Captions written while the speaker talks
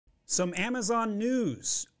Some Amazon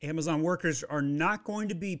news. Amazon workers are not going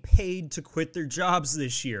to be paid to quit their jobs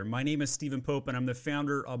this year. My name is Stephen Pope, and I'm the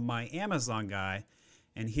founder of My Amazon Guy.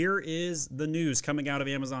 And here is the news coming out of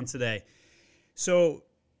Amazon today. So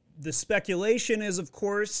the speculation is, of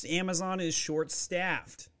course, Amazon is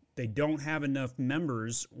short-staffed. They don't have enough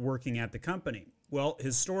members working at the company. Well,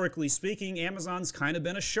 historically speaking, Amazon's kind of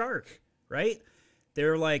been a shark, right?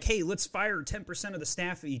 They're like, hey, let's fire 10% of the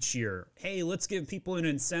staff each year. Hey, let's give people an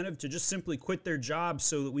incentive to just simply quit their jobs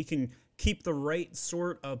so that we can keep the right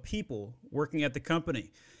sort of people working at the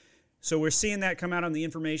company. So we're seeing that come out on the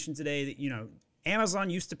information today that, Amazon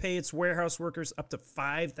used to pay its warehouse workers up to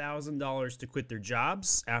 $5,000 to quit their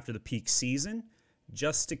jobs after the peak season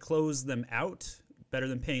just to close them out. Better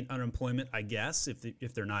than paying unemployment, I guess,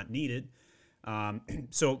 if they're not needed.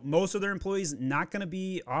 So most of their employees not going to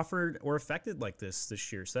be offered or affected like this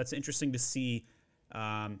year. So that's interesting to see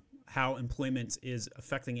how employment is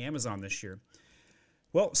affecting Amazon this year.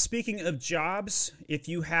 Well, speaking of jobs, if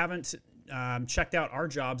you haven't checked out our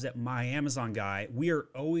jobs at My Amazon Guy, we are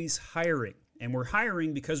always hiring. And we're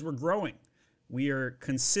hiring because we're growing. We are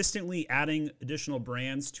consistently adding additional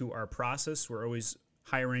brands to our process. We're always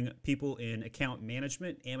hiring people in account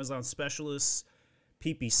management, Amazon specialists,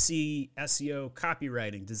 PPC, SEO,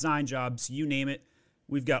 copywriting, design jobs, you name it.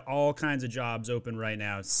 We've got all kinds of jobs open right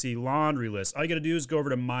now. See laundry list. All you got to do is go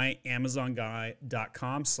over to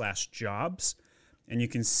myamazonguy.com/jobs, and you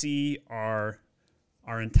can see our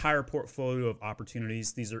entire portfolio of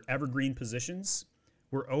opportunities. These are evergreen positions.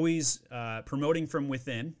 We're always promoting from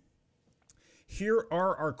within. Here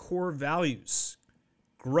are our core values.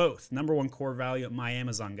 Growth, number one core value at My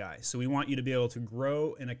Amazon Guy. So we want you to be able to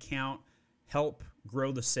grow an account, help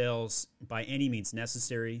grow the sales by any means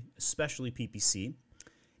necessary, especially PPC.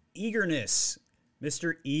 Eagerness,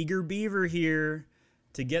 Mr. Eager Beaver here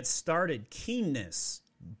to get started. Keenness,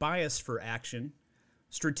 bias for action.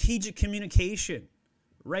 Strategic communication,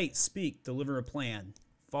 write, speak, deliver a plan,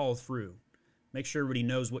 follow through. Make sure everybody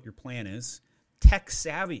knows what your plan is. Tech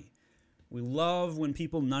savvy. We love when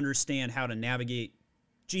people understand how to navigate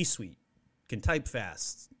G Suite, can type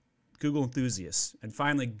fast, Google enthusiasts, and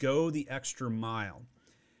finally, go the extra mile.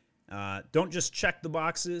 Don't just check the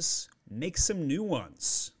boxes, make some new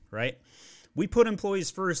ones, right? We put employees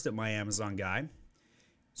first at My Amazon Guy.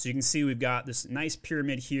 So you can see we've got this nice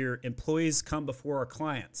pyramid here. Employees come before our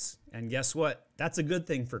clients. And guess what? That's a good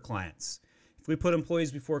thing for clients. If we put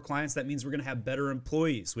employees before clients, that means we're going to have better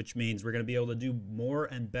employees, which means we're going to be able to do more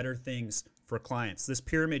and better things for clients. This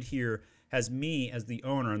pyramid here has me as the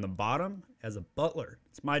owner and the bottom as a butler.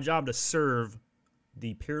 It's my job to serve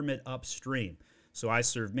the pyramid upstream. So I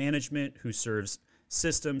serve management, who serves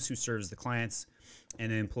systems, who serves the clients,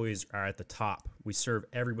 and the employees are at the top. We serve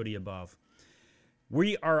everybody above.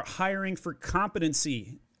 We are hiring for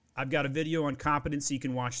competency. I've got a video on competency. You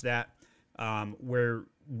can watch that, where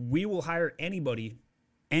we will hire anybody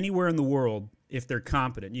anywhere in the world if they're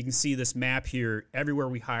competent. You can see this map here everywhere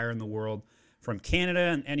we hire in the world, from Canada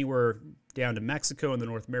and anywhere down to Mexico and the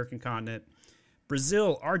North American continent,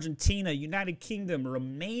 Brazil, Argentina, United Kingdom,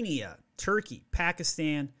 Romania, Turkey,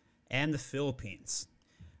 Pakistan, and the Philippines.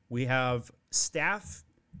 We have staff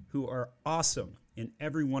who are awesome in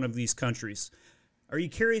every one of these countries. Are you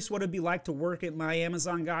curious what it'd be like to work at My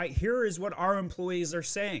Amazon Guy? Here is what our employees are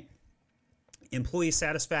saying. Employee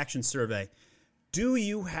satisfaction survey. Do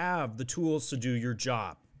you have the tools to do your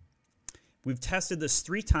job? We've tested this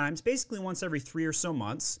 3 times, basically once every 3 or so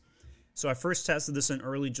months. So I first tested this in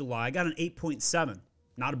early July. I got an 8.7,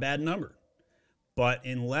 not a bad number. But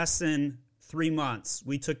in less than 3 months,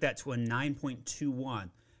 we took that to a 9.21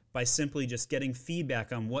 by simply just getting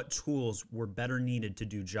feedback on what tools were better needed to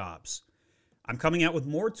do jobs. I'm coming out with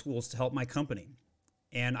more tools to help my company.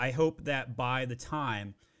 And I hope that by the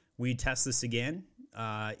time we test this again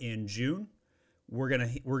in June, we're gonna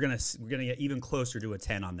get even closer to a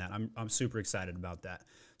 10 on that. I'm super excited about that.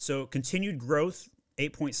 So continued growth,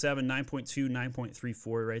 8.7, 9.2,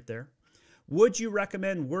 9.34 right there. Would you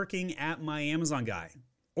recommend working at My Amazon Guy?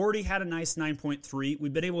 Already had a nice 9.3.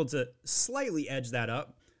 We've been able to slightly edge that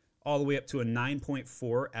up all the way up to a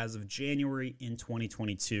 9.4 as of January in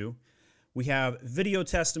 2022. We have video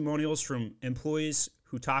testimonials from employees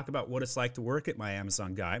who talk about what it's like to work at My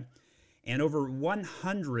Amazon Guy, and over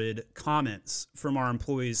 100 comments from our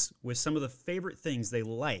employees with some of the favorite things they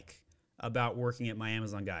like about working at My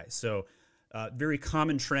Amazon Guy. So very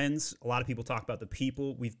common trends. A lot of people talk about the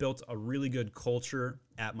people. We've built a really good culture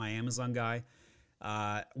at My Amazon Guy.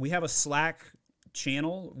 We have a Slack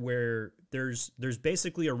channel where there's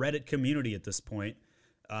basically a Reddit community at this point,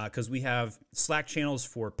 because we have Slack channels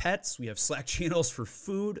for pets, we have Slack channels for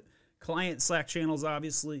food, client Slack channels,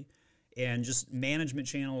 obviously. and just management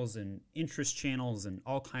channels and interest channels and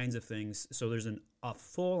all kinds of things. So there's a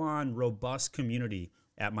full-on robust community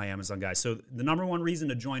at My Amazon Guy. So the number one reason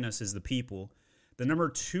to join us is the people. The number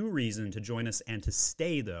two reason to join us and to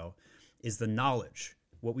stay, though, is the knowledge,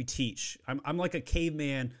 what we teach. I'm like a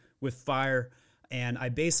caveman with fire, and I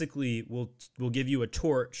basically will give you a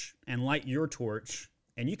torch and light your torch,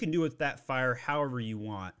 and you can do with that fire however you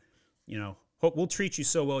want. We'll treat you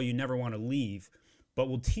so well you never want to leave, but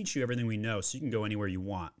we'll teach you everything we know so you can go anywhere you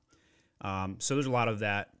want. So there's a lot of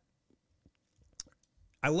that.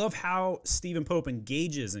 I love how Stephen Pope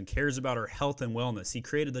engages and cares about our health and wellness. He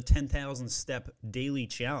created the 10,000 step daily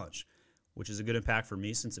challenge, which is a good impact for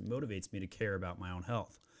me since it motivates me to care about my own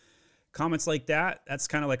health. Comments like that's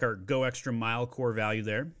kind of like our go extra mile core value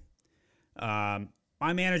there.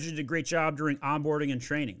 My manager did a great job during onboarding and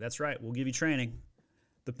training. That's right, we'll give you training.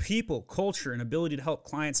 The people, culture, and ability to help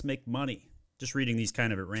clients make money. Just reading these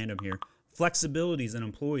kind of at random here. Flexibilities and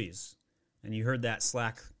employees. And you heard that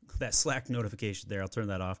Slack notification there. I'll turn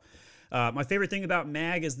that off. My favorite thing about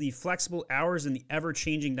MAG is the flexible hours and the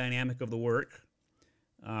ever-changing dynamic of the work.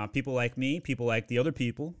 People like me, people like the other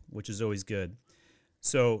people, which is always good.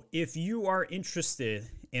 So if you are interested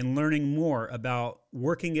in learning more about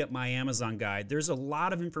working at My Amazon Guide, there's a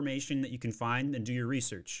lot of information that you can find and do your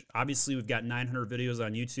research. Obviously, we've got 900 videos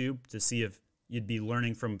on YouTube to see if you'd be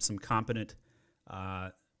learning from some competent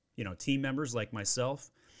team members like myself.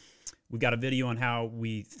 We've got a video on how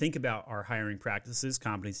we think about our hiring practices,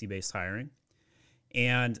 competency-based hiring.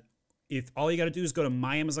 And if all you got to do is go to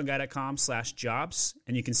myamazonguy.com/jobs,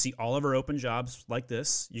 and you can see all of our open jobs like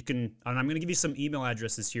this. And I'm going to give you some email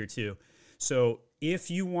addresses here too. So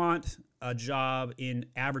if you want a job in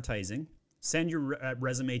advertising, send your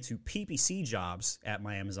resume to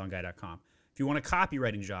ppcjobs@myamazonguy.com. If you want a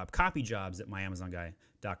copywriting job,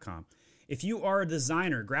 copyjobs@myamazonguy.com. If you are a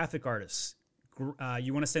designer, graphic artist,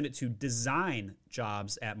 you want to send it to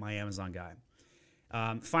designjobs@myamazonguy.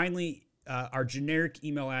 Finally, our generic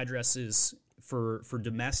email addresses for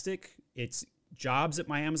domestic, it's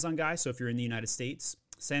jobs@myamazonguy. So if you're in the United States,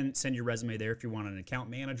 send your resume there if you want an account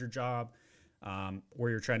manager job, or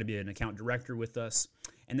you're trying to be an account director with us.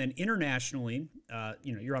 And then internationally,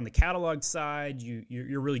 you're on the catalog side,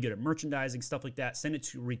 you're really good at merchandising, stuff like that. Send it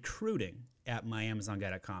to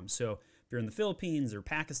recruiting@myamazonguy.com. So if you're in the Philippines or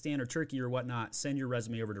Pakistan or Turkey or whatnot, send your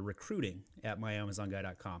resume over to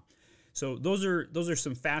recruiting@myamazonguy.com. So those are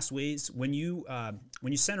some fast ways. When you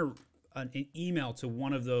send an email to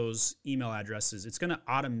one of those email addresses, it's going to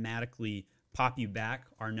automatically pop you back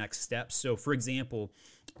our next steps. So for example,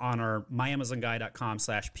 on our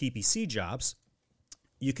myamazonguy.com/ppcjobs,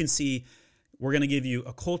 you can see we're going to give you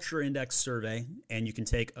a culture index survey, and you can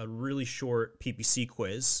take a really short PPC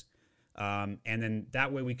quiz. And then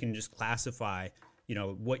that way we can just classify,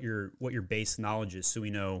 what your base knowledge is, so we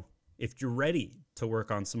know if you're ready to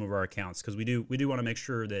work on some of our accounts, because we do want to make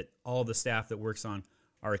sure that all the staff that works on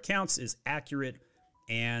our accounts is accurate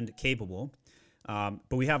and capable.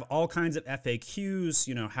 But we have all kinds of FAQs.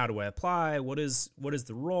 How do I apply? What is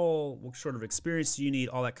the role? What sort of experience do you need?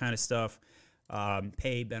 All that kind of stuff.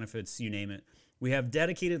 Pay, benefits, you name it. We have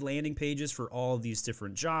dedicated landing pages for all of these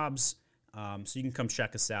different jobs. So you can come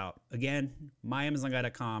check us out. Again,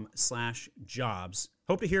 myamazonguy.com/jobs.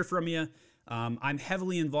 Hope to hear from you. I'm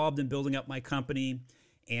heavily involved in building up my company,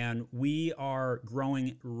 and we are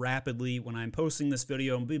growing rapidly. When I'm posting this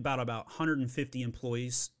video, we'll be about 150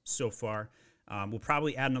 employees so far. We'll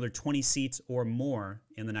probably add another 20 seats or more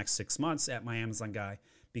in the next 6 months at My Amazon Guy,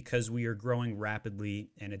 because we are growing rapidly,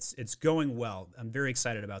 and it's going well. I'm very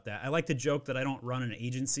excited about that. I like to joke that I don't run an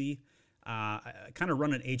agency. I kind of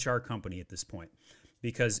run an HR company at this point,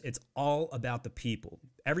 because it's all about the people.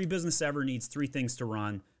 Every business ever needs 3 things to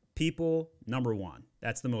run. People, number 1.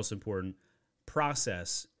 That's the most important.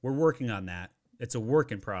 Process, we're working on that. It's a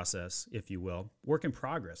work in process, if you will. Work in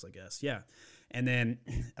progress, I guess. Yeah. And then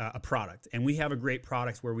a product. And we have a great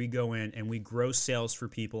product where we go in and we grow sales for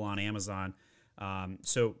people on Amazon.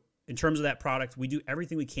 So in terms of that product, we do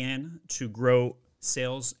everything we can to grow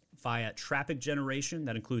sales via traffic generation.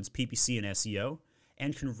 That includes PPC and SEO,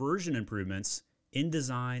 and conversion improvements in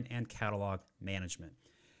design and catalog management.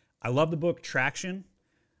 I love the book Traction.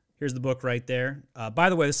 Here's the book right there.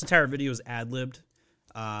 By the way, this entire video is ad-libbed,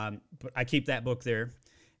 but I keep that book there.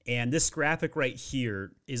 And this graphic right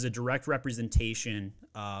here is a direct representation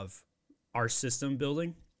of our system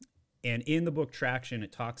building. And in the book Traction,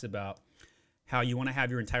 it talks about how you want to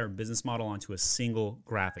have your entire business model onto a single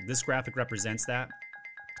graphic. This graphic represents that.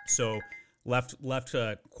 So left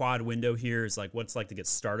quad window here is like what it's like to get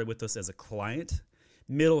started with us as a client.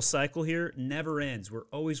 Middle cycle here never ends. We're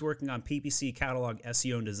always working on PPC, catalog,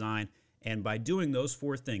 SEO, and design. And by doing those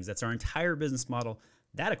 4 things, that's our entire business model,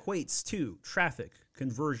 that equates to traffic,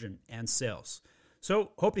 conversion, and sales.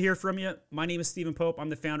 So hope to hear from you. My name is Stephen Pope. I'm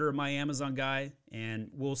the founder of My Amazon Guy,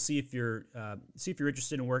 and we'll see if you're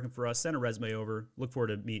interested in working for us. Send a resume over. Look forward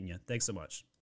to meeting you. Thanks so much.